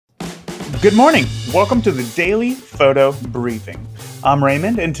Good morning. Welcome to the Daily Photo Briefing. I'm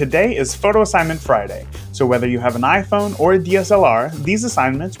Raymond, and today is Photo Assignment Friday. So whether you have an iPhone or a DSLR, these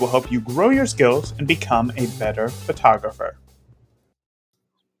assignments will help you grow your skills and become a better photographer.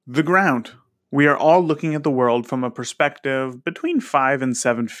 The ground. We are all looking at the world from a perspective between 5 and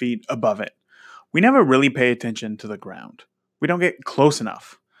 7 feet above it. We never really pay attention to the ground. We don't get close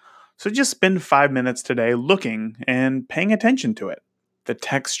enough. So just spend 5 minutes today looking and paying attention to it. The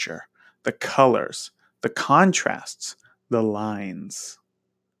texture, the colors, the contrasts, the lines.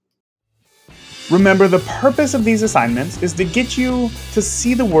 Remember, the purpose of these assignments is to get you to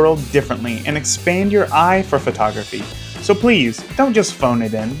see the world differently and expand your eye for photography. So please, don't just phone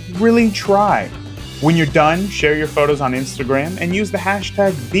it in, really try. When you're done, share your photos on Instagram and use the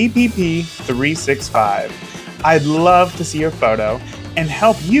hashtag BPP365. I'd love to see your photo and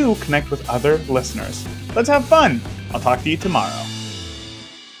help you connect with other listeners. Let's have fun. I'll talk to you tomorrow.